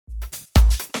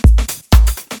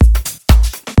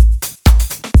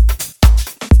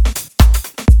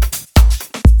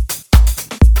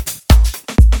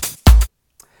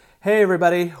Hey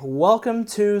everybody, welcome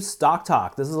to Stock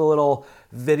Talk. This is a little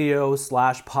video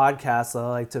slash podcast that I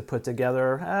like to put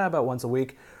together about once a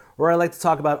week, where I like to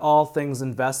talk about all things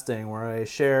investing, where I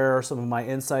share some of my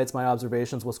insights, my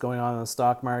observations, what's going on in the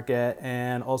stock market,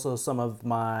 and also some of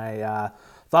my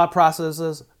thought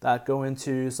processes that go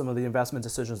into some of the investment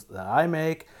decisions that I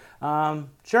make.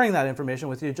 Sharing that information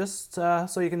with you just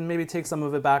so you can maybe take some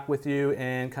of it back with you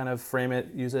and kind of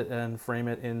use it and frame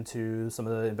it into some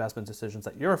of the investment decisions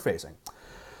that you're facing.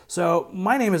 So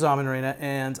my name is Amin Reina,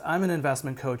 and I'm an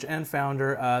investment coach and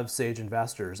founder of Sage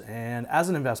Investors. And as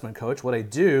an investment coach, what I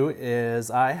do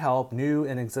is I help new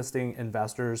and existing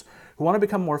investors who want to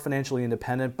become more financially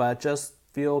independent but just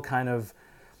feel kind of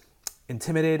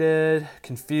intimidated,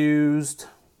 confused,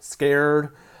 scared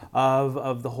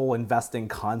of the whole investing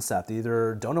concept. They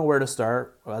either don't know where to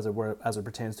start as it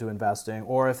pertains to investing,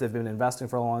 or if they've been investing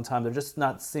for a long time, they're just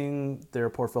not seeing their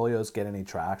portfolios get any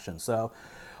traction. So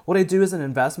what I do as an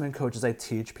investment coach is I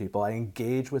teach people, I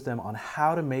engage with them on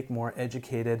how to make more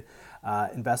educated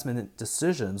investment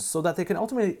decisions so that they can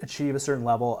ultimately achieve a certain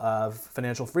level of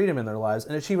financial freedom in their lives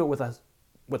and achieve it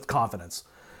with confidence.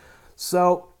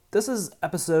 So this is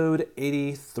episode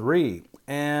 83,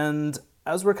 and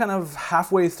as we're kind of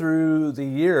halfway through the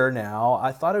year now,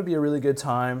 I thought it would be a really good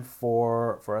time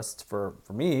for us to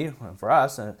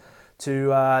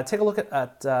take a look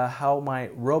at how my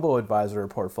Robo Advisor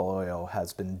portfolio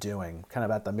has been doing, kind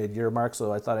of at the mid-year mark.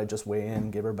 So I thought I'd just weigh in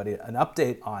and give everybody an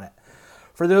update on it.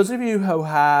 For those of you who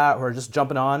are just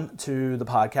jumping on to the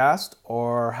podcast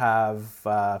or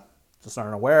just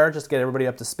aren't aware, just to get everybody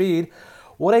up to speed.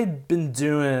 What I'd been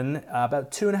doing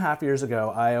about 2.5 years ago,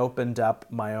 I opened up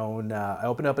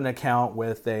an account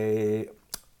with a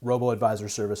Robo Advisor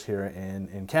service here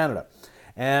in Canada.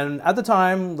 And at the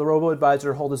time, the Robo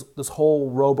Advisor this whole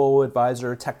Robo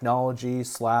Advisor technology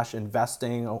 /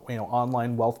 investing,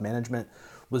 online wealth management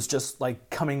was just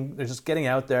just getting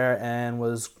out there and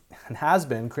has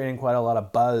been creating quite a lot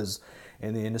of buzz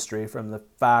in the industry, from the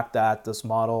fact that this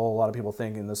model, a lot of people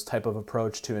think in this type of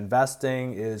approach to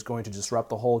investing is going to disrupt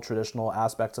the whole traditional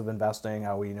aspects of investing,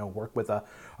 how we work with a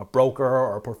broker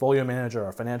or a portfolio manager or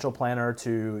a financial planner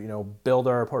to build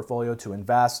our portfolio to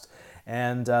invest.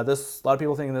 And a lot of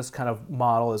people think this kind of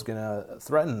model is going to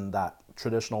threaten that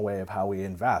traditional way of how we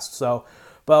invest.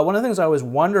 But one of the things I always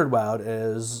wondered about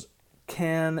is,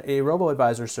 can a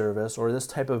robo-advisor service or this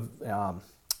type of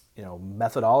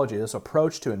methodology, this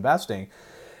approach to investing,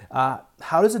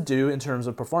 how does it do in terms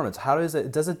of performance?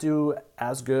 Does it do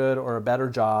as good or a better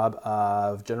job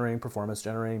of generating performance,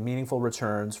 generating meaningful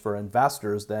returns for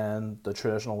investors than the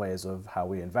traditional ways of how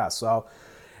we invest?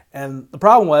 And the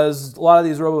problem was, a lot of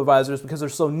these robo-advisors, because they're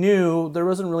so new, there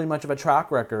wasn't really much of a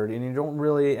track record, and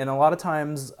a lot of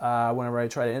times whenever I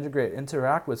try to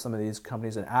interact with some of these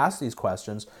companies and ask these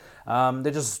questions, they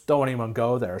just don't even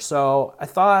go there. So I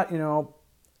thought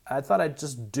I'd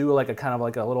just do a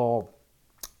little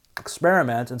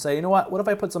experiment and say, what if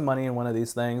I put some money in one of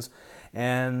these things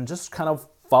and just kind of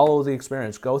follow the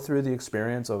experience, go through the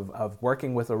experience of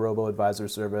working with a robo-advisor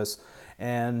service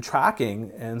and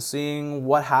tracking and seeing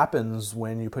what happens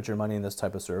when you put your money in this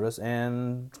type of service,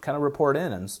 and kind of report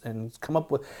in and come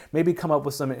up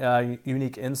with some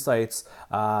unique insights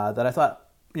that I thought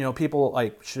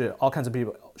all kinds of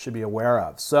people should be aware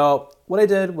of. So what I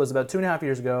did was, about 2.5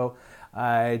 years ago,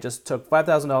 I just took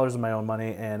 $5,000 of my own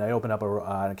money and I opened up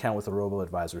an account with a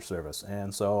robo-advisor service.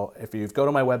 And so if you go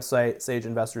to my website,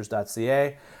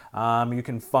 sageinvestors.ca, you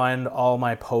can find all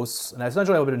my posts. And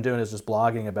essentially what I've been doing is just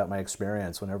blogging about my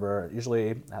experience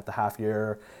usually at the half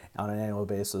year, on an annual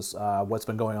basis, what's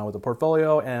been going on with the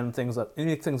portfolio and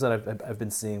unique things that I've been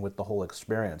seeing with the whole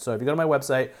experience. So if you go to my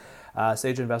website,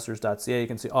 sageinvestors.ca, you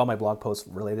can see all my blog posts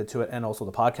related to it, and also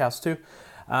the podcast too.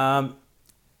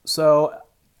 So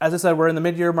as I said, we're in the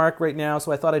mid-year mark right now,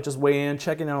 so I thought I'd just weigh in,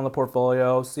 check in on the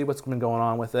portfolio, see what's been going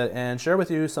on with it, and share with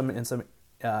you some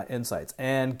insights.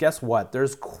 And guess what?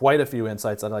 There's quite a few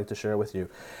insights I'd like to share with you.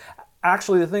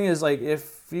 Actually, the thing is,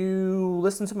 if you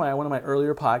listen to one of my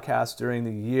earlier podcasts during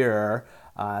the year,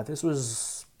 this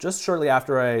was just shortly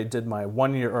after I did my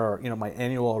 1 year, or my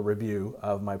annual review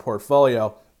of my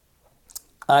portfolio.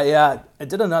 I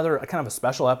did another kind of a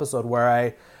special episode where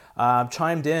I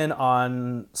chimed in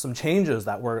on some changes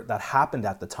that happened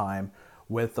at the time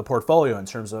with the portfolio, in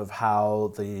terms of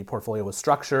how the portfolio was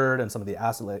structured and some of the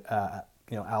asset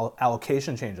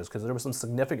allocation changes, because there were some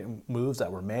significant moves that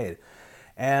were made.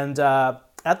 And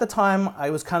at the time, I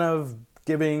was kind of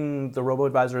giving the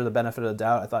robo-advisor the benefit of the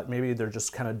doubt. I thought maybe they're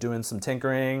just kind of doing some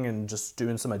tinkering and just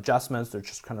doing some adjustments. They're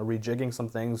just kind of rejigging some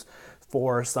things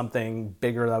for something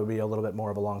bigger that would be a little bit more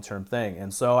of a long-term thing.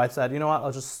 And so I said,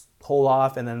 I'll just hold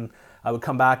off, and then I would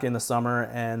come back in the summer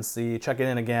and check it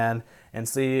in again and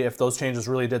see if those changes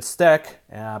really did stick,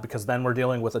 because then we're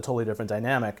dealing with a totally different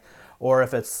dynamic, or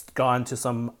if it's gone to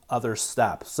some other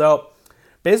step. So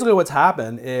basically what's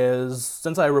happened is,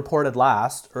 since I reported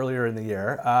last earlier in the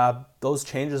year, those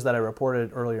changes that I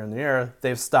reported earlier in the year,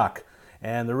 they've stuck.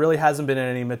 And there really hasn't been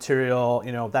any material,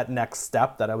 that next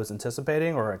step that I was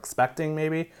anticipating or expecting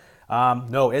maybe.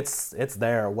 No, it's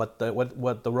there. What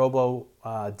the Robo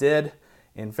did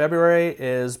in February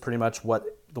is pretty much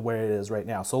the way it is right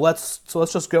now. So let's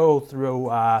just go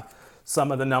through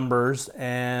some of the numbers,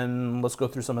 and let's go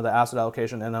through some of the asset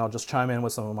allocation, and then I'll just chime in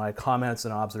with some of my comments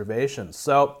and observations.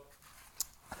 So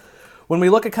when we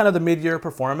look at kind of the mid-year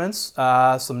performance,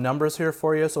 some numbers here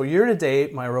for you. So year to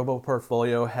date, my Robo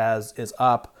portfolio is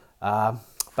up about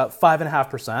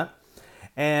 5.5%.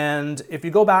 And if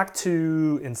you go back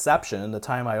to inception, the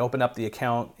time I opened up the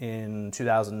account in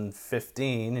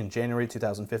 2015, in January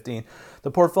 2015,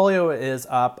 the portfolio is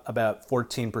up about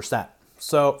 14%,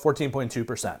 so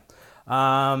 14.2%.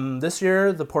 This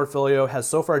year, the portfolio has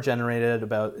so far generated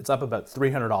it's up about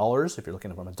 $300 if you're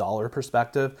looking from a dollar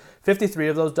perspective. 53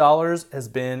 of those dollars has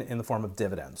been in the form of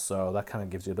dividends. So that kind of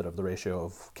gives you a bit of the ratio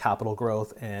of capital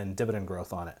growth and dividend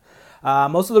growth on it.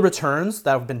 Most of the returns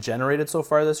that have been generated so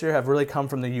far this year have really come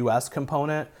from the US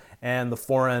component and the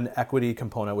foreign equity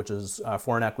component, which is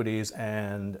foreign equities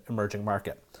and emerging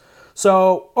market.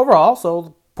 So overall,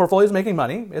 the portfolio is making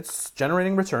money. It's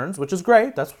generating returns, which is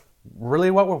great. That's really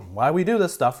why we do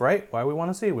this stuff, right? Why we want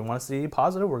to see. We want to see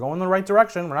positive. We're going in the right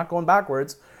direction. We're not going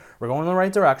backwards. We're going in the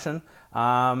right direction.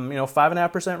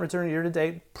 5.5% return year to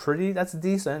date, that's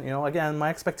decent. Again, my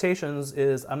expectations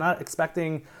is I'm not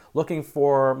looking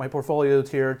for my portfolio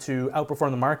here to outperform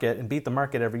the market and beat the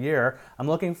market every year. I'm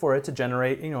looking for it to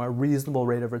generate, a reasonable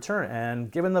rate of return.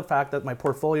 And given the fact that my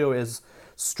portfolio is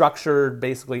structured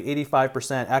basically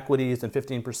 85% equities and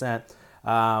 15%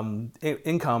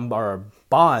 income or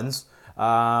bonds,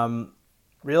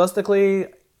 realistically,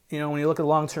 when you look at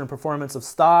long-term performance of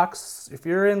stocks, if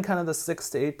you're in kind of the 6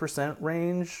 to 8%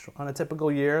 range on a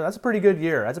typical year, that's a pretty good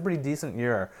year. That's a pretty decent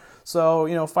year. So,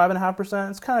 5.5%,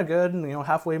 it's kind of good. And,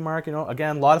 halfway mark,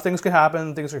 again, a lot of things could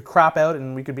happen. Things could crap out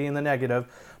and we could be in the negative.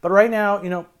 But right now,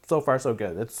 so far so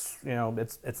good. It's,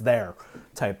 it's there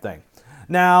type thing.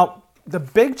 Now, the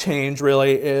big change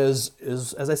really is,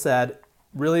 as I said,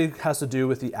 really has to do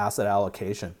with the asset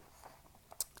allocation.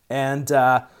 And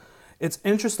it's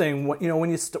interesting,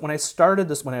 when I started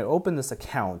this, when I opened this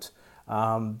account,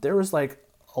 there was like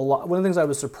a lot. One of the things I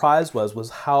was surprised was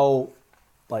how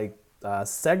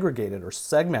segregated or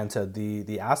segmented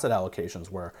the asset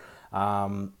allocations were.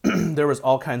 There was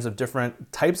all kinds of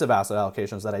different types of asset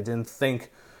allocations that I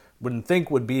wouldn't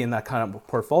think would be in that kind of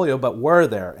portfolio, but were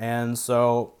there. And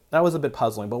so that was a bit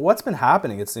puzzling. But what's been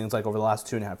happening, it seems like over the last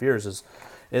 2.5 years, is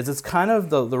it's kind of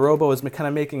the Robo is kind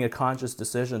of making a conscious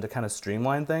decision to kind of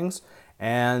streamline things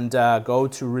and go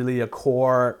to really a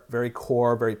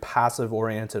very passive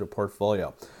oriented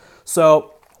portfolio.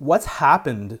 So what's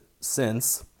happened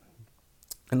since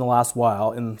in the last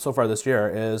while, and so far this year,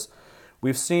 is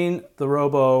we've seen the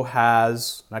Robo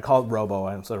has, and I call it Robo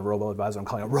instead of Robo Advisor, I'm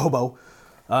calling it Robo,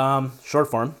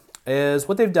 short form, is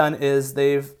what they've done is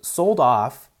they've sold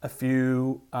off a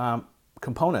few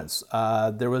components.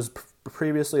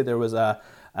 Previously, there was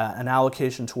an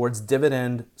allocation towards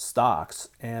dividend stocks,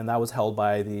 and that was held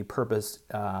by the Purpose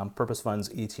Funds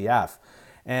ETF.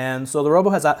 And so the Robo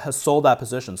has sold that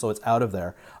position, so it's out of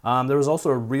there. There was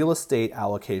also a real estate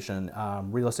allocation,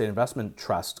 real estate investment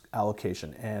trust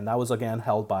allocation, and that was again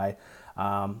held by,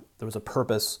 there was a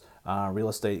Purpose real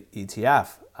estate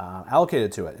ETF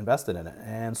allocated to it, invested in it.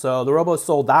 And so the Robo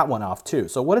sold that one off too.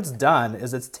 So what it's done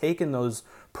is it's taken those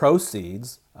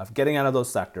proceeds of getting out of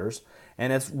those sectors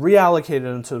and it's reallocated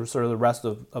them to sort of the rest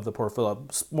of the portfolio.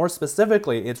 More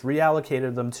specifically, it's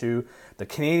reallocated them to the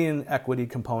Canadian equity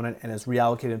component and it's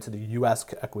reallocated to the US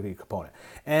equity component.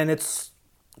 And it's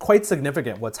quite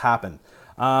significant what's happened.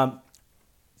 For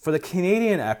the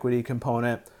Canadian equity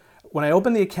component, when I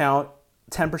opened the account,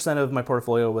 10% of my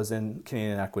portfolio was in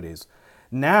Canadian equities.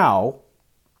 Now,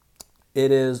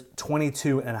 it is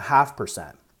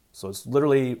 22.5%. So it's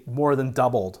literally more than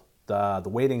doubled. The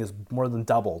weighting is more than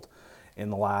doubled in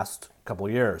the last couple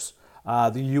of years.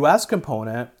 The US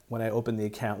component, when I opened the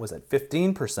account, was at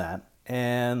 15%.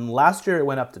 And last year it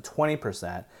went up to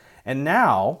 20%. And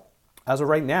now, as of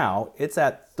right now, it's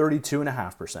at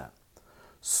 32.5%.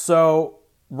 So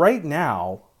right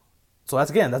now,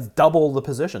 that's double the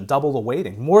position, double the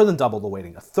weighting, more than double the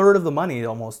weighting. A third of the money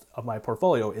almost of my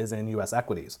portfolio is in US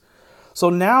equities. So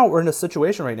now we're in a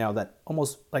situation right now that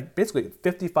almost like basically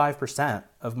 55%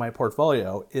 of my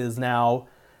portfolio is now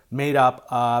made up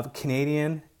of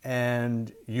Canadian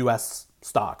and US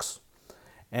stocks.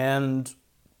 And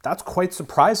that's quite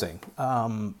surprising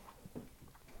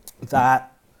that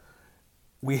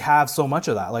we have so much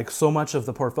of that. Like so much of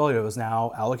the portfolio is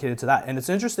now allocated to that. And it's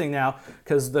interesting now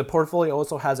because the portfolio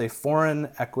also has a foreign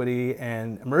equity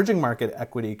and emerging market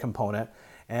equity component.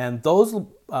 And those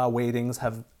weightings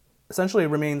have essentially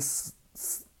remained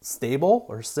stable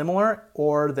or similar,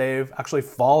 or they've actually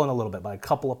fallen a little bit by a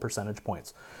couple of percentage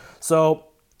points. So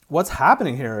what's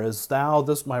happening here is now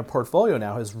my portfolio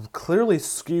now has clearly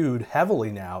skewed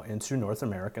heavily now into North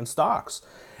American stocks.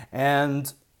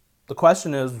 And the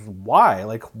question is why?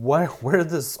 Like where did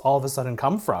this all of a sudden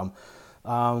come from?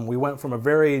 We went from a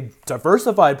very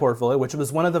diversified portfolio, which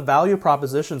was one of the value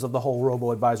propositions of the whole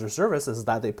Robo Advisor service, is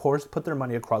that they put their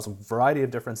money across a variety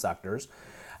of different sectors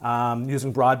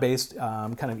using broad-based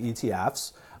kind of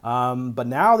ETFs. But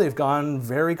now they've gone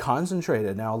very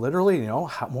concentrated. Now, literally,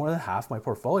 more than half my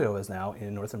portfolio is now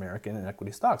in North American and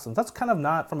equity stocks. And that's kind of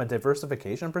not, from a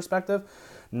diversification perspective,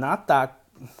 not that,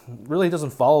 really doesn't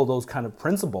follow those kind of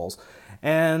principles.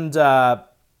 And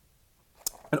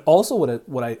also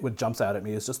what jumps out at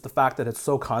me is just the fact that it's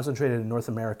so concentrated in North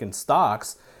American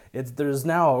stocks. There's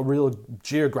now a real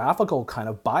geographical kind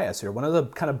of bias here. One of the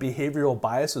kind of behavioral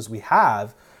biases we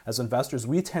have as investors,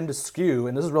 we tend to skew,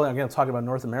 and this is really, I'm going to talk about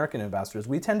North American investors,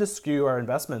 we tend to skew our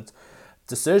investment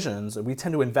decisions, and we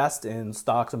tend to invest in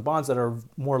stocks and bonds that are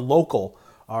more local,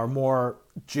 are more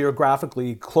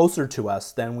geographically closer to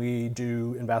us than we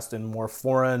do invest in more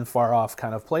foreign, far off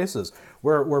kind of places.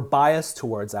 We're biased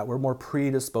towards that. We're more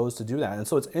predisposed to do that. And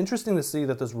so it's interesting to see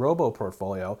that this Robo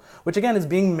portfolio, which again is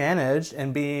being managed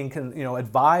and being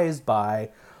advised by,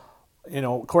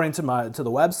 according to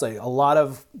the website, a lot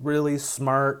of really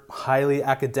smart, highly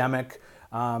academic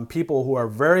people who are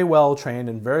very well trained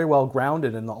and very well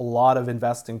grounded in a lot of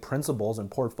investing principles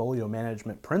and portfolio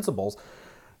management principles,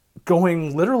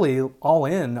 going literally all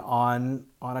in on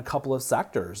a couple of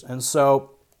sectors. And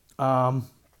so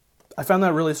I found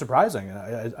that really surprising.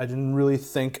 I didn't really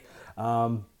think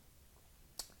I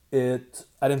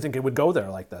didn't think it would go there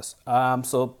like this.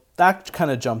 So that kind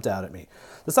of jumped out at me.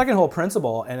 The second whole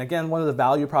principle, and again, one of the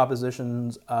value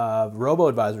propositions of Robo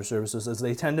Advisor services, is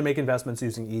they tend to make investments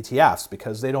using ETFs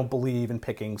because they don't believe in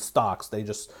picking stocks. They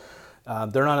just,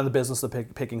 they're not in the business of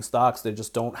picking stocks. They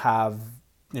just don't have,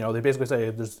 they basically say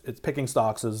it's picking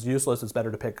stocks is useless. It's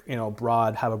better to pick,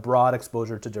 have a broad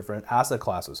exposure to different asset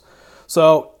classes.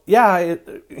 So yeah,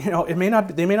 they may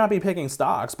not be picking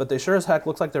stocks, but they sure as heck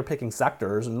looks like they're picking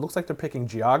sectors, and it looks like they're picking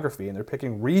geography, and they're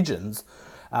picking regions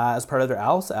as part of their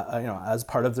as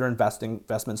part of their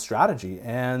investment strategy,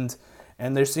 and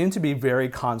there seem to be very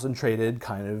concentrated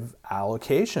kind of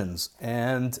allocations.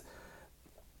 And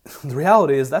the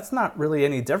reality is that's not really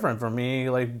any different from me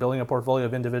like building a portfolio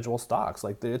of individual stocks.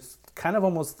 Like it's kind of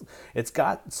almost, it's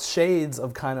got shades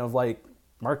of kind of like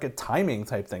market timing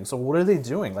type thing. So what are they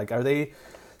doing? Like, are they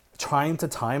trying to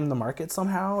time the market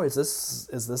somehow? What's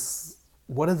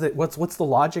the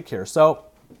logic here? So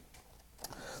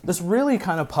this really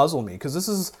kind of puzzled me, because this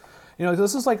is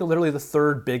like literally the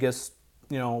third biggest,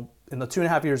 in the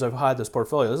 2.5 years I've had this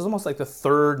portfolio, this is almost like the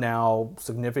third now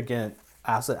significant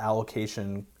asset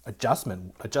allocation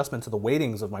adjustment to the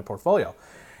weightings of my portfolio.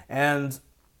 And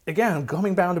again,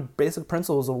 coming down to basic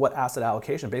principles of what asset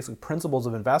allocation, basic principles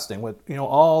of investing, what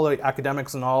all the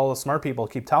academics and all the smart people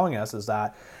keep telling us is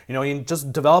that you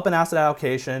just develop an asset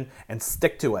allocation and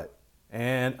stick to it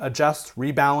and adjust,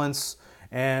 rebalance,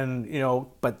 and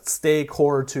but stay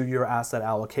core to your asset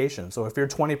allocation. So if you're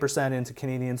 20% into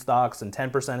Canadian stocks and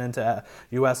 10% into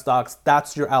US stocks,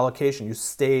 that's your allocation. You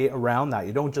stay around that.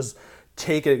 You don't just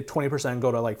take it 20% and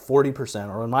go to like 40%,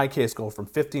 or in my case, go from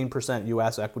 15%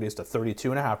 US equities to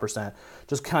 32.5%,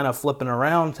 just kind of flipping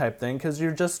around type thing, because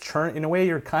you're just in a way,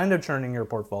 you're kind of churning your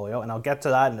portfolio. And I'll get to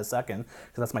that in a second,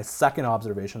 because that's my second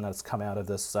observation that's come out of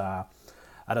this, out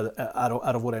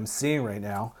of what I'm seeing right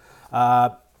now.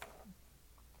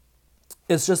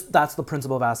 It's just, that's the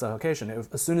principle of asset allocation.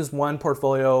 As soon as one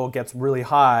portfolio gets really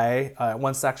high,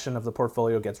 one section of the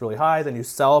portfolio gets really high, then you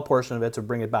sell a portion of it to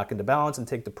bring it back into balance and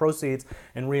take the proceeds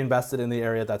and reinvest it in the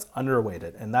area that's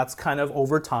underweighted. And that's kind of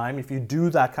over time, if you do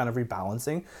that kind of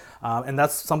rebalancing, and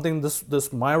that's something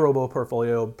this My Robo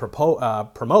portfolio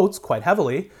promotes quite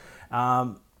heavily.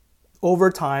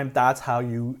 Over time, that's how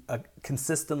you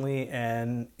consistently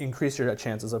and increase your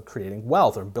chances of creating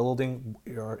wealth or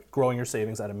growing your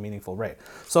savings at a meaningful rate.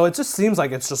 So it just seems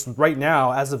like it's just right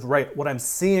now, as of what I'm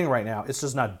seeing right now, it's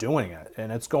just not doing it.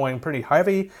 And it's going pretty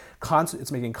heavy.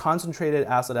 It's making concentrated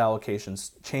asset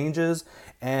allocations changes,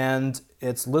 and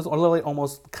it's literally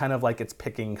almost kind of like it's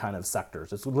picking kind of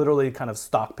sectors. It's literally kind of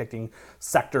stock picking,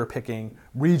 sector picking,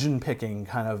 region picking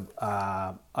kind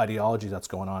of ideology that's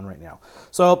going on right now.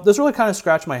 So this really kind of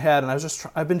scratched my head, and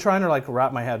I've been trying to like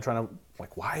wrap my head, trying to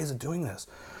like, why is it doing this?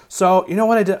 So you know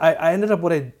what I did? I ended up,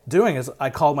 what I doing is I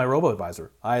called my Robo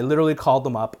Advisor. I literally called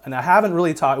them up, and I haven't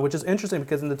really talked, which is interesting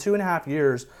because in the 2.5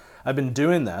 years I've been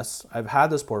doing this, I've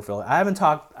had this portfolio. I haven't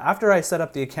talked after I set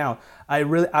up the account.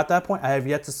 At that point, I have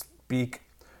yet to speak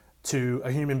to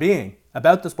a human being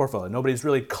about this portfolio. Nobody's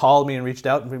really called me and reached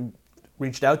out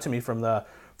to me from the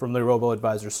Robo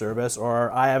Advisor service,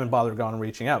 or I haven't bothered going and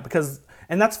reaching out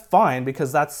and that's fine,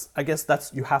 because I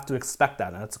guess you have to expect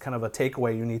that. And that's kind of a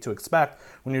takeaway you need to expect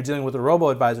when you're dealing with a Robo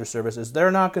Advisor service, is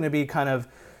they're not going to be kind of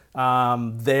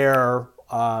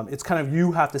it's kind of,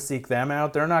 you have to seek them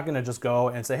out. They're not going to just go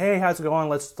and say, hey, how's it going?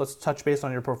 Let's touch base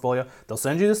on your portfolio. They'll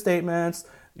send you the statements.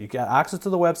 You get access to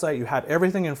the website. You have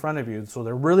everything in front of you. So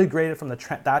they're really great from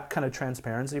that kind of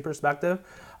transparency perspective.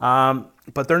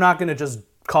 But they're not going to just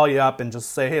call you up and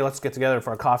just say, hey, let's get together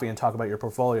for a coffee and talk about your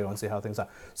portfolio and see how things are.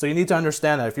 So you need to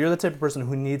understand that if you're the type of person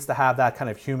who needs to have that kind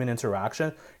of human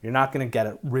interaction, you're not going to get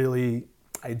it really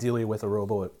ideally with a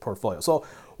robo portfolio. So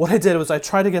what I did was I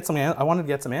tried to get I wanted to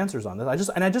get some answers on this. I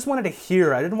just wanted to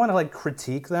hear. I didn't want to like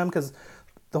critique them, because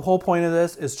the whole point of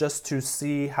this is just to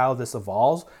see how this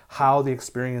evolves, how the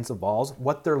experience evolves,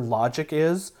 what their logic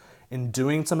is in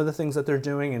doing some of the things that they're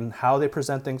doing, and how they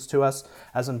present things to us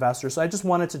as investors. So I just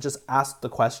wanted to just ask the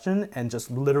question and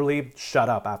just literally shut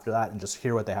up after that and just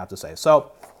hear what they have to say.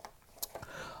 So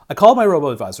I called my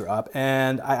Robo Advisor up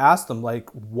and I asked them I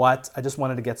just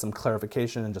wanted to get some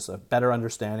clarification and just a better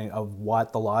understanding of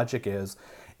what the logic is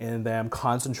in them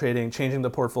changing the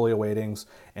portfolio weightings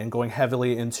and going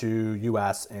heavily into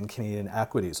US and Canadian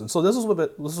equities. And so this is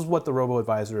what the Robo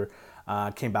Advisor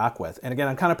came back with. And again,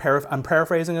 I'm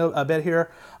paraphrasing a bit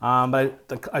here,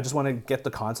 but I just want to get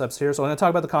the concepts here. So I'm going to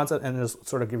talk about the concept and just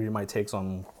sort of give you my takes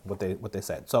on what they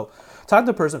said. So talk to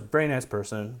the person, very nice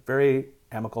person, very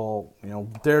amicable,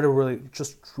 there to really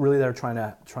they're trying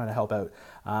to help out,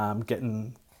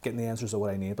 getting the answers of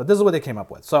what I need. But this is what they came up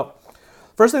with. So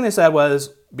first thing they said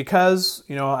was, because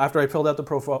after I filled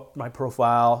out my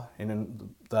profile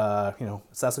and then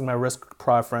assessing my risk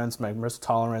preference, my risk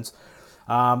tolerance,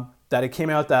 that it came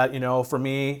out that for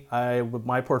me,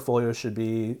 my portfolio should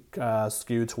be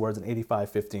skewed towards an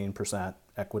 85-15%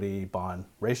 equity bond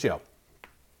ratio,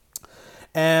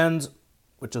 and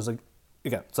which is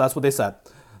again, so that's what they said.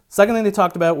 Second thing they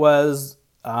talked about was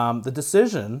the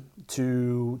decision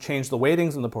to change the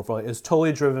weightings in the portfolio is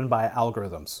totally driven by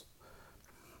algorithms.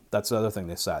 That's the other thing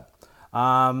they said.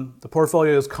 The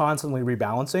portfolio is constantly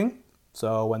rebalancing.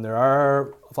 So when there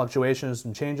are fluctuations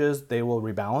and changes, they will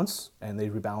rebalance, and they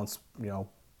rebalance,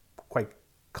 quite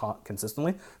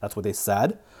consistently. That's what they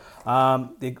said.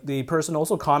 The person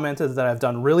also commented that I've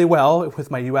done really well with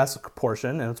my U.S.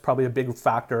 portion, and it's probably a big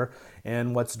factor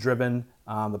in what's driven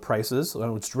the prices,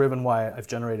 and what's driven why I've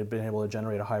been able to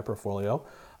generate a high portfolio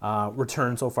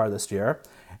return so far this year.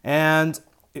 And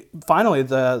finally,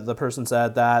 the person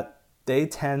said that they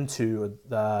tend to,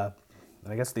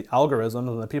 I guess the algorithms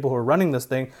and the people who are running this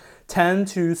thing tend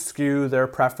to skew their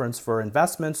preference for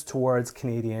investments towards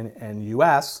Canadian and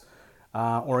U.S.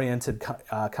 Oriented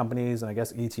companies, and I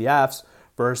guess ETFs,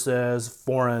 versus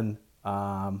foreign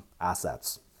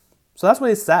assets. So that's what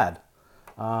he said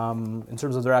in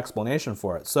terms of their explanation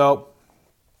for it. So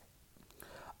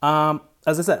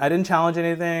as I said, I didn't challenge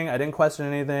anything. I didn't question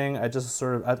anything. I just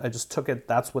took it.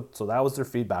 So that was their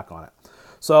feedback on it.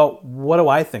 So what do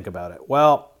I think about it?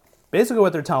 Well, basically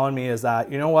what they're telling me is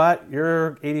that, you're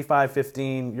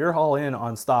 85-15, you're all in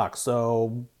on stocks.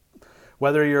 So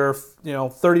whether you're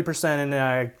 30% in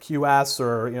US,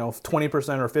 or 20% or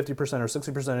 50% or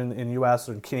 60% in US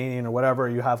or Canadian or whatever,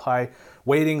 you have high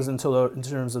weightings in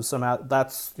terms of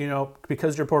that's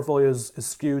because your portfolio is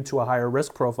skewed to a higher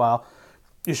risk profile,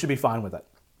 you should be fine with it.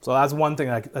 So that's one thing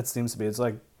that seems to be. It's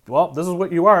like, well, this is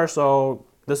what you are, so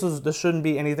this shouldn't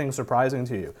be anything surprising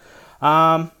to you.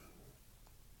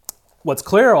 What's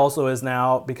clear also is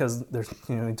now, because there's,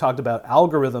 we talked about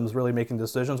algorithms really making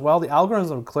decisions. Well, the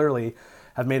algorithms clearly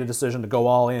have made a decision to go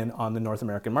all in on the North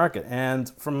American market. And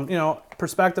from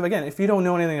perspective, again, if you don't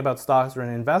know anything about stocks or in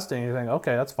investing, you think,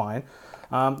 okay, that's fine.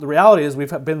 The reality is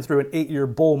we've been through an 8-year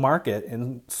bull market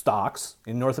in stocks,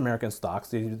 in North American stocks.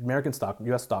 The American stock,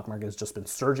 U.S. stock market has just been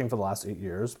surging for the last 8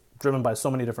 years, driven by so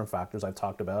many different factors I've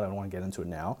talked about. I don't want to get into it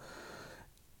now.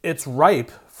 It's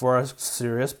ripe for a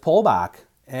serious pullback.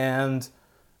 And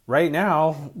right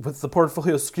now, with the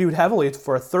portfolio skewed heavily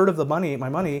for a third of my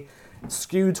money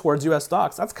skewed towards U.S.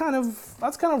 stocks, that's kind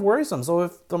of worrisome. So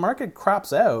if the market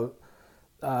craps out,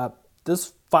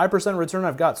 this 5% return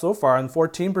I've got so far and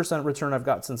 14% return I've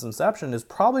got since inception is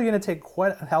probably going to take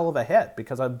quite a hell of a hit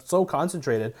because I'm so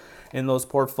concentrated in those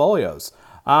portfolios.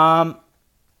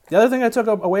 The other thing I took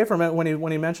away from it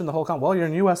when he mentioned the whole well, you're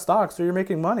in U.S. stocks, so you're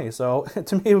making money. So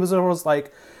to me, it was almost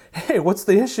like, hey, what's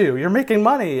the issue? You're making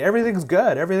money. Everything's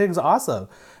good. Everything's awesome.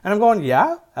 And I'm going,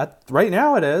 yeah, right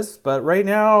now it is. But right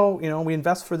now, we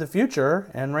invest for the future.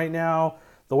 And right now,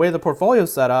 the way the portfolio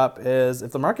is set up is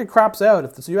if the market craps out,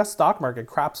 if the U.S. stock market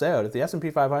craps out, if the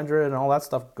S&P 500 and all that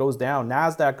stuff goes down,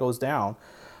 NASDAQ goes down,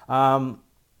 there are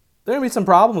going to be some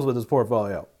problems with this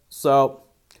portfolio. So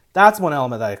that's one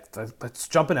element that's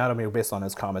jumping out at me based on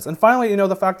his comments. And finally,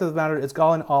 the fact of the matter, it's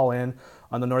gone all in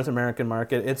on the North American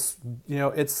market.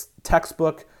 It's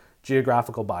textbook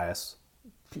geographical bias.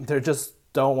 They just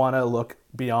don't want to look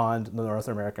beyond the North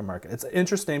American market. It's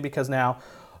interesting because now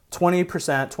 20%,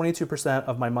 22%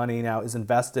 of my money now is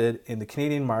invested in the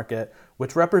Canadian market,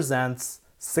 which represents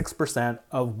 6%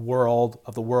 of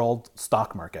the world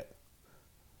stock market.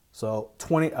 So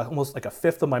almost like a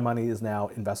fifth of my money is now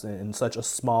invested in such a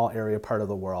small area part of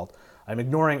the world. I'm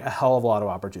ignoring a hell of a lot of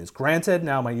opportunities. Granted,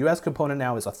 now my U.S. component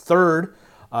now is a third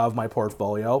of my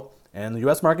portfolio, and the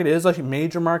U.S. market is a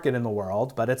major market in the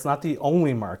world, but it's not the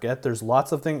only market. There's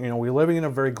lots of things. We're living in a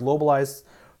very globalized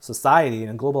society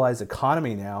and a globalized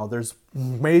economy now. There's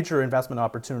major investment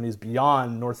opportunities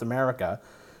beyond North America.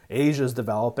 Asia's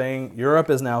developing. Europe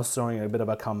is now showing a bit of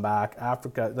a comeback.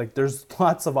 Africa, there's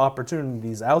lots of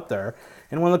opportunities out there.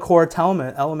 And one of the core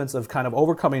elements of kind of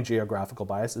overcoming geographical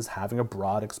bias is having a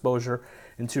broad exposure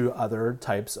into other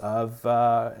types of,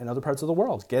 in other parts of the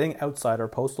world, getting outside our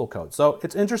postal code. So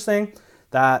it's interesting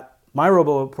that my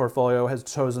Robo portfolio has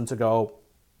chosen to go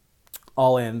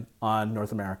all in on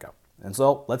North America. And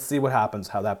so let's see what happens,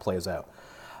 how that plays out.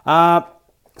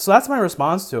 So that's my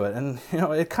response to it. And,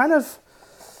 it kind of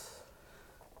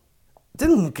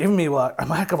didn't give me a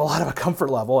heck of a lot of a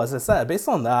comfort level, as I said. Based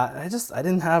on that, I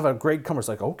didn't have a great comfort. It's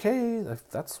like, okay, if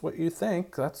that's what you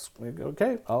think, that's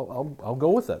okay. I'll go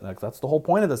with it. That's the whole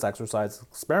point of this exercise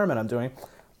experiment I'm doing.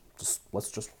 Let's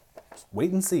just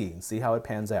wait and see how it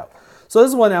pans out. So this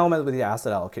is one element with the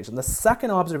asset allocation. The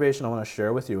second observation I want to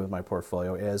share with you with my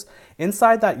portfolio is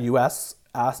inside that U.S.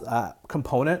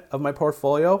 component of my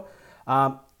portfolio.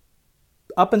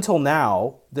 Up until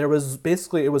now, it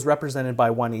was represented by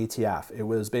one ETF. It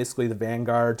was basically the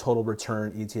Vanguard Total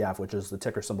Return ETF, which is the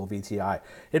ticker symbol VTI.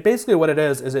 What it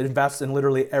is it invests in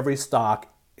literally every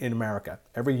stock in America,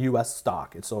 every U.S.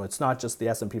 stock. So it's not just the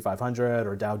S&P 500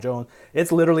 or Dow Jones.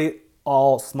 It's literally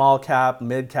all small cap,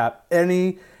 mid cap,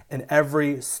 any and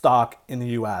every stock in the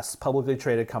U.S., publicly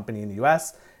traded company in the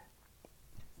U.S.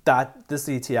 that this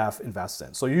ETF invests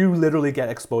in. So you literally get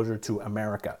exposure to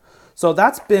America. So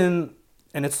that's been,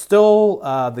 and it's still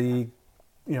the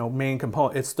main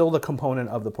component. It's still the component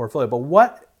of the portfolio. But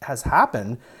what has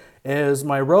happened is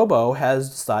my Robo has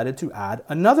decided to add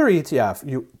another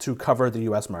ETF to cover the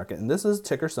U.S. market, and this is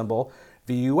ticker symbol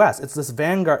VUS. It's this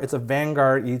Vanguard. It's a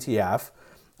Vanguard ETF.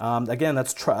 Again,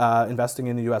 that's investing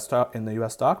in the U.S.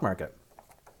 stock market,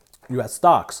 U.S.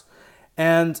 stocks.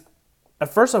 And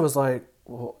at first, I was like,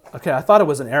 well, okay, I thought it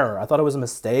was an error. I thought it was a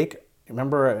mistake.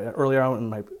 Remember earlier on in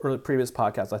my previous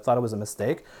podcast, I thought it was a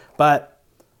mistake, but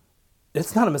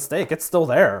it's not a mistake. It's still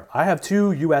there. I have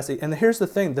two US, and here's the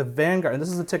thing, the Vanguard, and this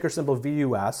is the ticker symbol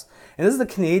VUS, and this is the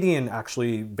Canadian,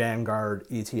 actually, Vanguard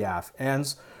ETF.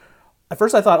 And at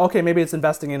first I thought, okay, maybe it's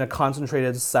investing in a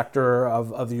concentrated sector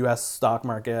of the US stock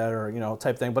market or,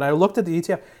 type thing. But I looked at the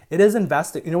ETF. It is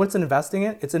investing. You know what it's investing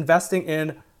in? It's investing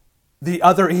in the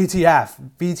other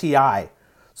ETF, VTI.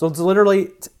 So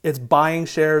it's buying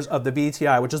shares of the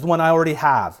VTI, which is the one I already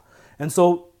have. And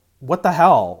so what the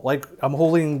hell? I'm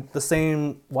holding the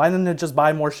same, why didn't it just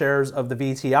buy more shares of the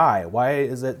VTI?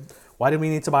 Why do we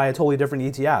need to buy a totally different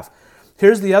ETF?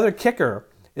 Here's the other kicker,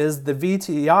 is the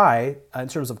VTI, in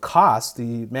terms of cost,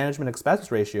 the management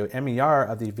expense ratio, MER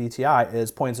of the VTI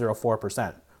is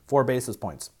 0.04%, 4 basis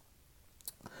points.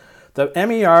 The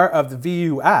MER of the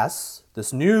VUS,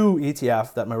 this new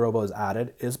ETF that my Robo has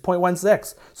added, is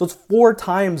 0.16. So it's 4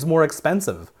 times more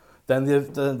expensive than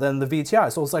the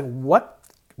VTI. So it's like,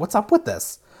 what's up with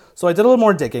this? So I did a little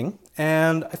more digging,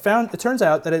 and I found it turns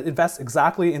out that it invests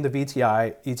exactly in the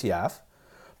VTI ETF,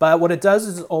 But what it does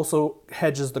is it also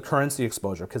hedges the currency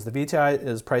exposure because the VTI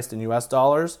is priced in US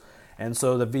dollars. And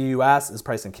so the VUS is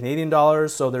priced in Canadian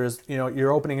dollars. So there's,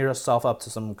 you're opening yourself up to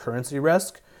some currency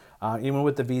risk, even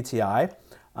with the VTI.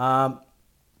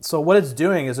 So what it's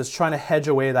doing is it's trying to hedge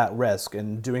away that risk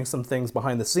and doing some things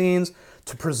behind the scenes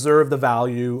to preserve the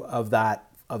value of that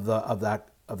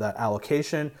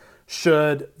allocation.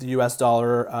 Should the US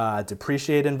dollar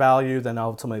depreciate in value, then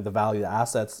ultimately the value of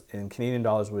assets in Canadian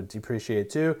dollars would depreciate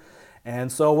too. And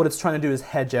so what it's trying to do is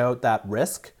hedge out that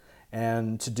risk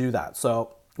and to do that.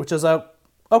 So, which is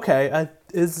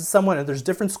is somewhat, there's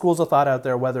different schools of thought out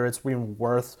there, whether it's even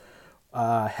worth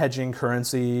hedging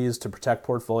currencies to protect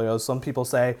portfolios. Some people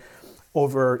say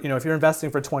if you're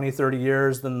investing for 20, 30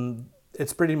 years, then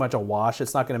it's pretty much a wash.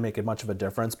 It's not going to make it much of a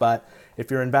difference. But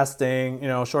if you're investing,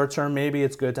 short term, maybe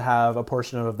it's good to have a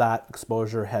portion of that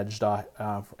exposure hedged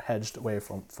away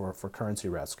for currency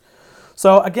risk.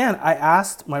 So again, I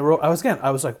asked I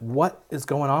was like, what is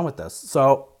going on with this?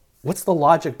 So what's the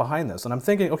logic behind this? And I'm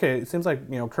thinking, okay, it seems like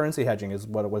currency hedging is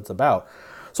what it's about.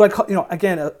 So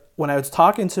when I was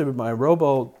talking to my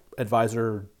Robo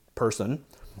Advisor person,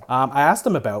 I asked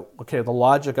them about, the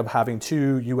logic of having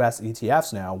two US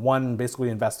ETFs now, one basically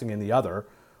investing in the other.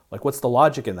 Like, what's the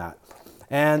logic in that?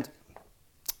 And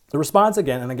the response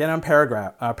again I'm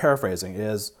paraphrasing,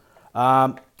 is,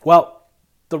 the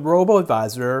Robo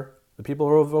Advisor, the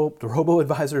Robo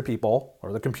Advisor people,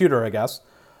 or the computer, I guess,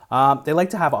 they like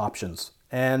to have options.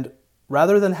 And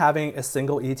rather than having a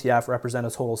single ETF represent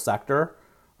a total sector,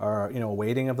 or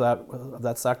weighting of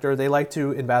that sector, they like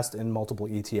to invest in multiple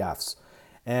ETFs.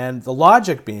 And the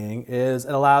logic being is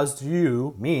it allows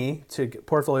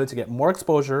portfolio to get more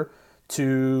exposure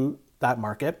to that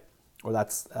market or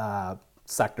that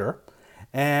sector,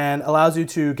 and allows you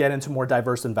to get into more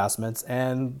diverse investments.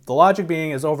 And the logic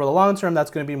being is over the long term, that's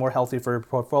going to be more healthy for your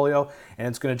portfolio, and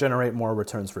it's going to generate more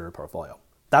returns for your portfolio.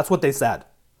 That's what they said.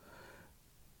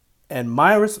 And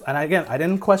I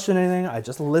didn't question anything. I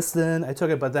just listened. I took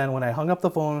it. But then when I hung up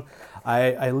the phone,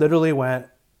 I literally went,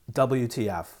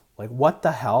 WTF. Like, what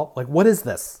the hell? Like, what is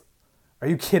this? Are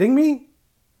you kidding me?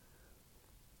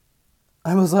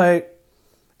 I was like,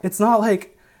 it's not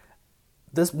like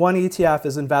this one ETF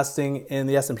is investing in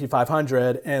the S&P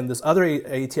 500 and this other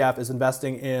ETF is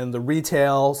investing in the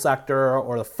retail sector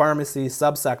or the pharmacy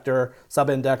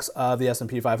subindex of the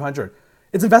S&P 500.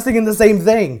 It's investing in the same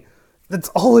thing. It's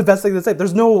all investing in the same.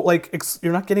 There's no,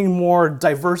 you're not getting more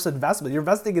diverse investment. You're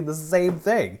investing in the same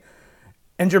thing.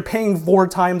 And you're paying 4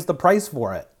 times the price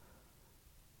for it.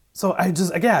 So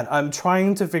I'm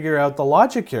trying to figure out the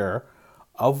logic here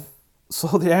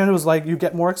so the end was like, you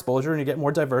get more exposure and you get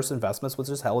more diverse investments, which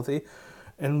is healthy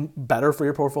and better for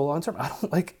your portfolio long term. I don't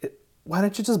like it. Why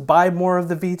don't you just buy more of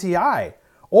the VTI?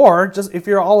 Or just, if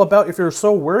you're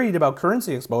so worried about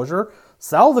currency exposure,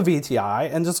 sell the VTI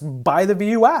and just buy the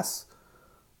VUS.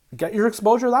 Get your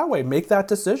exposure that way. Make that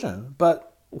decision.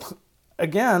 But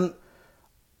again,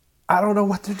 I don't know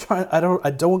what they're trying. I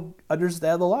don't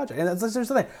understand the logic. And that's the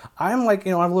thing. I'm I'm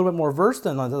a little bit more versed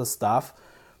in this stuff.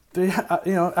 But,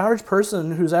 average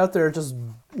person who's out there just,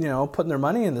 putting their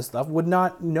money in this stuff would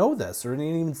not know this or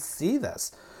didn't even see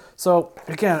this. So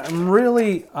again, I'm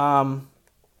really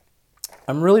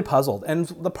puzzled. And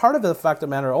the part of the fact of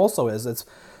the matter also is it's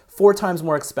 4 times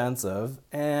more expensive,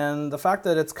 and the fact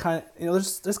that it's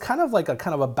there's kind of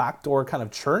a backdoor kind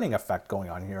of churning effect going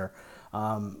on here.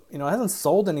 It hasn't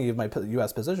sold any of my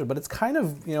U.S. position, but it's kind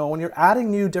of, when you're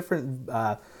adding new different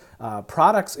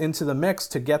products into the mix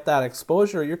to get that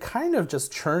exposure, you're kind of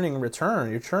just churning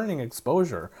return. You're churning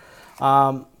exposure.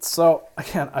 So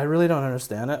again, I really don't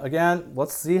understand it. Again,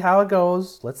 let's see how it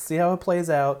goes. Let's see how it plays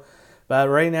out. But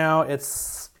right now,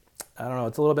 it's a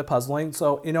little bit puzzling.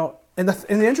 So, and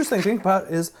the interesting thing about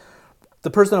it is the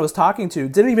person I was talking to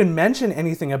didn't even mention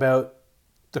anything about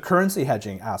the currency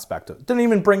hedging aspect of it. Didn't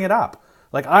even bring it up.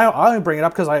 Like, I only bring it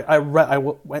up because I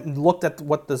went and looked at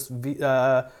what this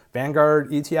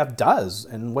Vanguard ETF does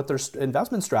and what their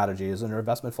investment strategy is and their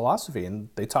investment philosophy. And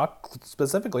they talk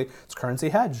specifically, it's currency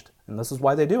hedged, and this is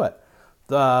why they do it.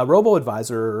 The Robo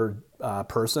Advisor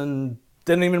person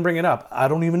didn't even bring it up. I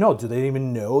don't even know. Do they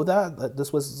even know that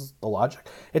this was the logic?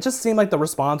 It just seemed like the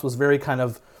response was very kind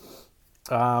of,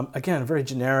 again, very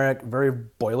generic, very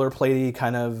boilerplatey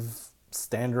kind of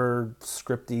standard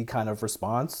scripty kind of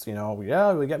response. We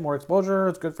get more exposure,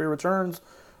 it's good for your returns,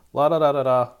 la da da da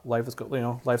da, life is good,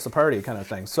 life's a party kind of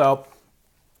thing. So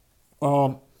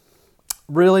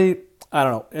really, I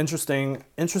don't know, interesting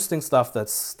stuff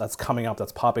that's coming up,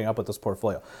 that's popping up with this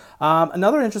portfolio.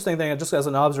 Another interesting thing, just as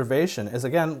an observation, is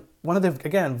one of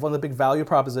the big value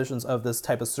propositions of this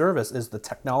type of service is the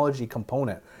technology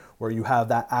component, where you have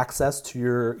that access to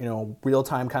your,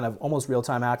 real-time, kind of almost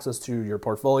real-time access to your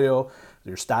portfolio,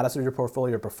 your status of your portfolio,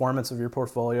 your performance of your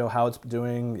portfolio, how it's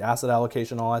doing, asset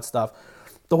allocation, all that stuff.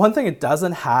 The one thing it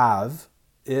doesn't have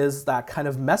is that kind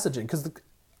of messaging, because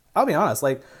I'll be honest,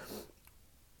 like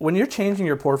when you're changing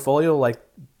your portfolio, like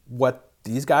what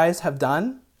these guys have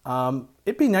done,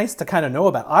 it'd be nice to kind of know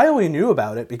about. I only knew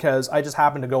about it because I just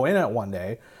happened to go in it one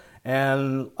day,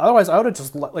 and otherwise I would have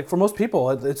just, like, for most people,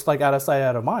 it's like out of sight,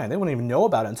 out of mind. They wouldn't even know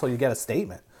about it until you get a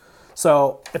statement.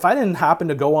 So if I didn't happen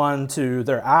to go on to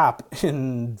their app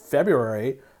in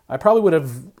February, I would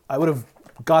have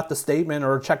got the statement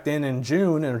or checked in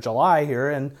June or July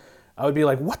here, and I would be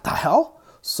like, what the hell?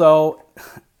 So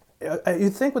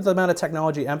you'd think with the amount of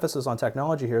technology, emphasis on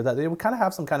technology here, that they would kind of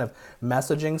have some kind of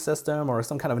messaging system or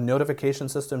some kind of notification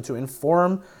system to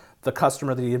inform the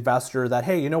customer, the investor, that,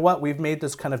 hey, you know what, we've made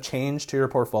this kind of change to your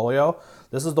portfolio.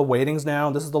 This is the weightings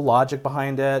now. This is the logic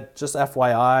behind it. Just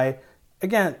FYI.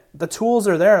 Again, the tools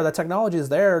are there. The technology is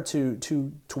there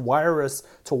to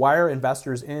wire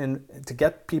investors in, to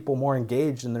get people more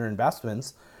engaged in their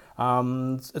investments.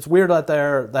 It's weird that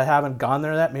they haven't gone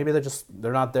there yet. Maybe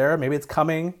they're not there. Maybe it's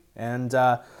coming.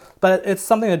 But it's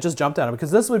something that just jumped out,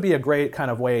 because this would be a great kind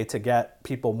of way to get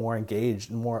people more engaged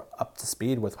and more up to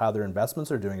speed with how their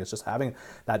investments are doing. It's just having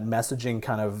that messaging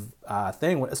kind of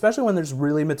thing, especially when there's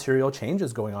really material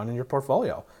changes going on in your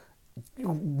portfolio.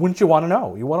 Wouldn't you want to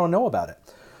know? You want to know about it.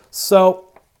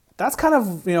 So that's kind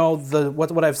of,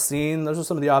 what I've seen. Those are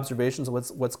some of the observations of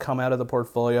what's come out of the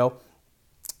portfolio.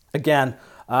 Again,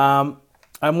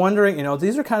 I'm wondering,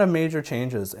 these are kind of major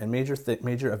changes and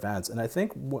major events. And I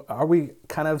think, are we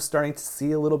kind of starting to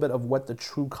see a little bit of what the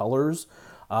true colors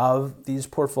of these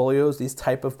portfolios, these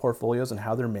type of portfolios, and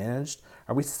how they're managed?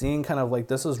 Are we seeing kind of like,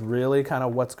 this is really kind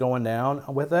of what's going down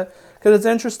with it? Because it's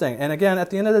interesting. And again, at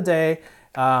the end of the day,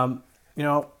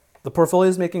 the portfolio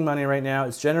is making money right now.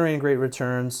 It's generating great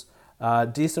returns.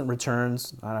 Decent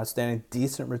returns, not outstanding,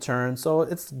 decent returns. So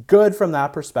it's good from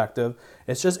that perspective.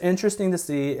 It's just interesting to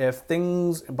see if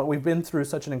things, but we've been through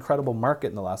such an incredible market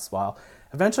in the last while.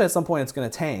 Eventually at some point it's going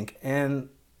to tank, and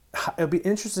it'll be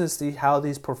interesting to see how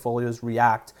these portfolios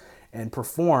react and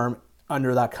perform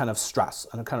under that kind of stress,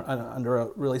 under a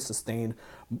really sustained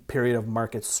period of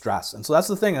market stress. And so that's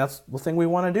the thing we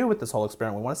want to do with this whole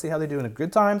experiment. We want to see how they do in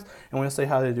good times, and we want to see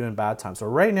how they do in bad times. So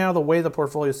right now, the way the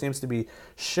portfolio seems to be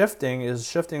shifting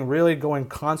really going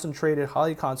concentrated,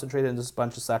 highly concentrated in this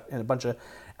bunch of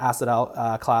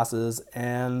asset classes,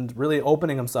 and really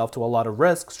opening himself to a lot of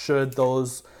risks should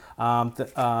those asset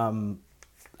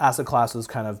classes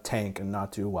kind of tank and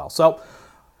not do well. So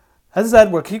as I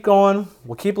said, we'll keep going,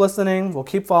 we'll keep listening, we'll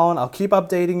keep following, I'll keep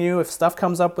updating you. If stuff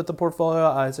comes up with the portfolio,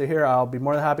 I'll be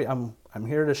more than happy. I'm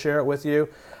here to share it with you.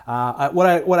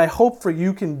 What I hope for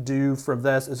you can do from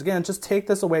this is, again, just take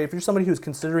this away. If you're somebody who's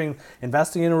considering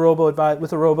investing in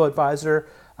with a Robo Advisor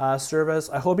service,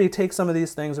 I hope you take some of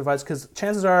these things, because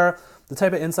chances are the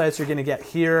type of insights you're going to get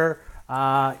here, you're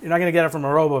not going to get it from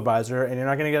a Robo Advisor, and you're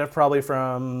not going to get it probably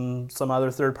from some other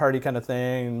third-party kind of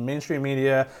thing. Mainstream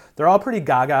media, they're all pretty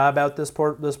gaga about this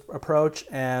approach,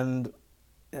 and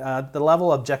the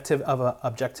level of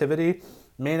objectivity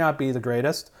may not be the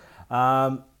greatest.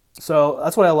 So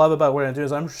that's what I love about what I'm doing,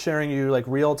 is I'm sharing you like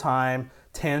real-time,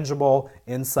 tangible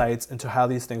insights into how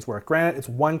these things work. Granted, it's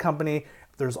one company.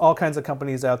 There's all kinds of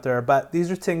companies out there, but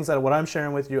these are things that what I'm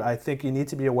sharing with you, I think you need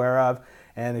to be aware of.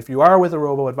 And if you are with a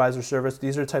Robo Advisor service,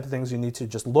 these are the type of things you need to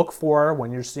just look for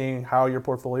when you're seeing how your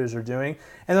portfolios are doing.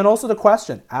 And then also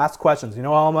ask questions. I'm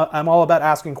all about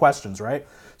asking questions, right?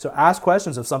 So ask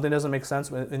questions. If something doesn't make sense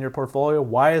in your portfolio,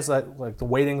 why is that, like, the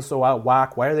weighting so out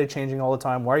whack? Why are they changing all the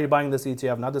time? Why are you buying this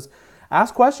ETF, not this?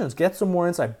 Ask questions, get some more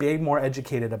insight, be more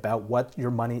educated about what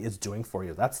your money is doing for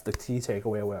you. That's the key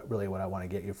takeaway, really what I want to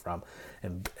get you from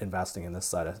investing in this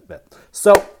side of it.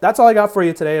 So that's all I got for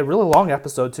you today. A really long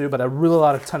episode too, but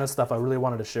a ton of stuff I really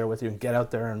wanted to share with you and get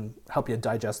out there and help you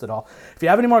digest it all. If you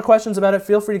have any more questions about it,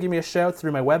 feel free to give me a shout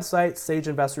through my website,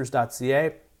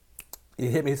 sageinvestors.ca. You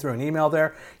hit me through an email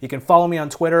there. You can follow me on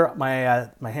Twitter.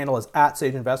 My handle is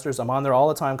 @SageInvestors. I'm on there all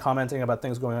the time commenting about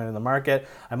things going on in the market.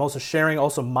 I'm also sharing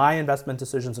my investment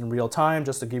decisions in real time,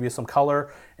 just to give you some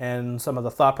color and some of the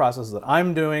thought processes that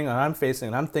I'm doing and I'm facing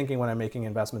and I'm thinking when I'm making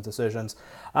investment decisions.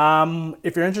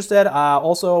 If you're interested,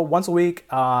 also once a week,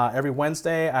 every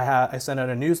Wednesday, I send out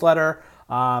a newsletter.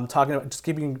 talking about just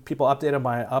keeping people updated on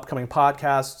my upcoming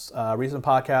podcasts, recent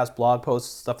podcasts, blog posts,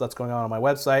 stuff that's going on my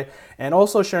website, and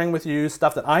also sharing with you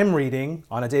stuff that I'm reading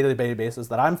on a daily basis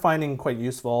that I'm finding quite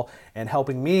useful and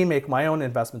helping me make my own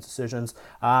investment decisions.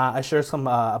 I share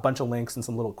a bunch of links and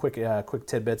some little quick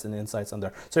tidbits and insights on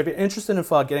there. So if you're interested in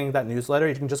getting that newsletter,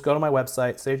 you can just go to my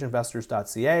website,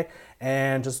 sageinvestors.ca,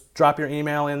 and just drop your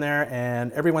email in there.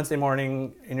 And every Wednesday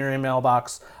morning in your email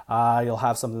box, you'll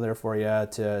have something there for you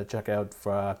to check out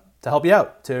to help you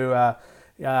out, to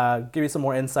give you some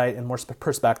more insight and more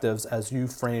perspectives as you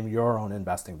frame your own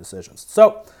investing decisions.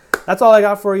 So that's all I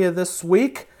got for you this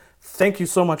week. Thank you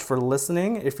so much for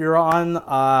listening. If you're on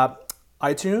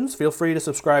iTunes, feel free to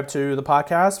subscribe to the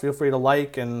podcast. Feel free to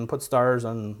like and put stars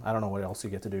on, I don't know what else you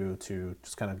get to do to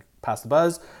just kind of pass the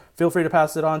buzz. Feel free to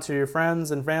pass it on to your friends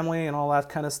and family and all that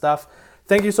kind of stuff.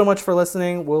 Thank you so much for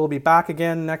listening. We'll be back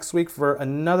again next week for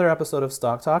another episode of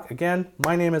Stock Talk. Again,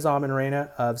 my name is Amin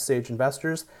Reina of Sage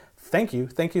Investors. Thank you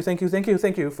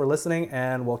for listening,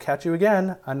 and we'll catch you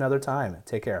again another time.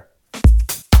 Take care.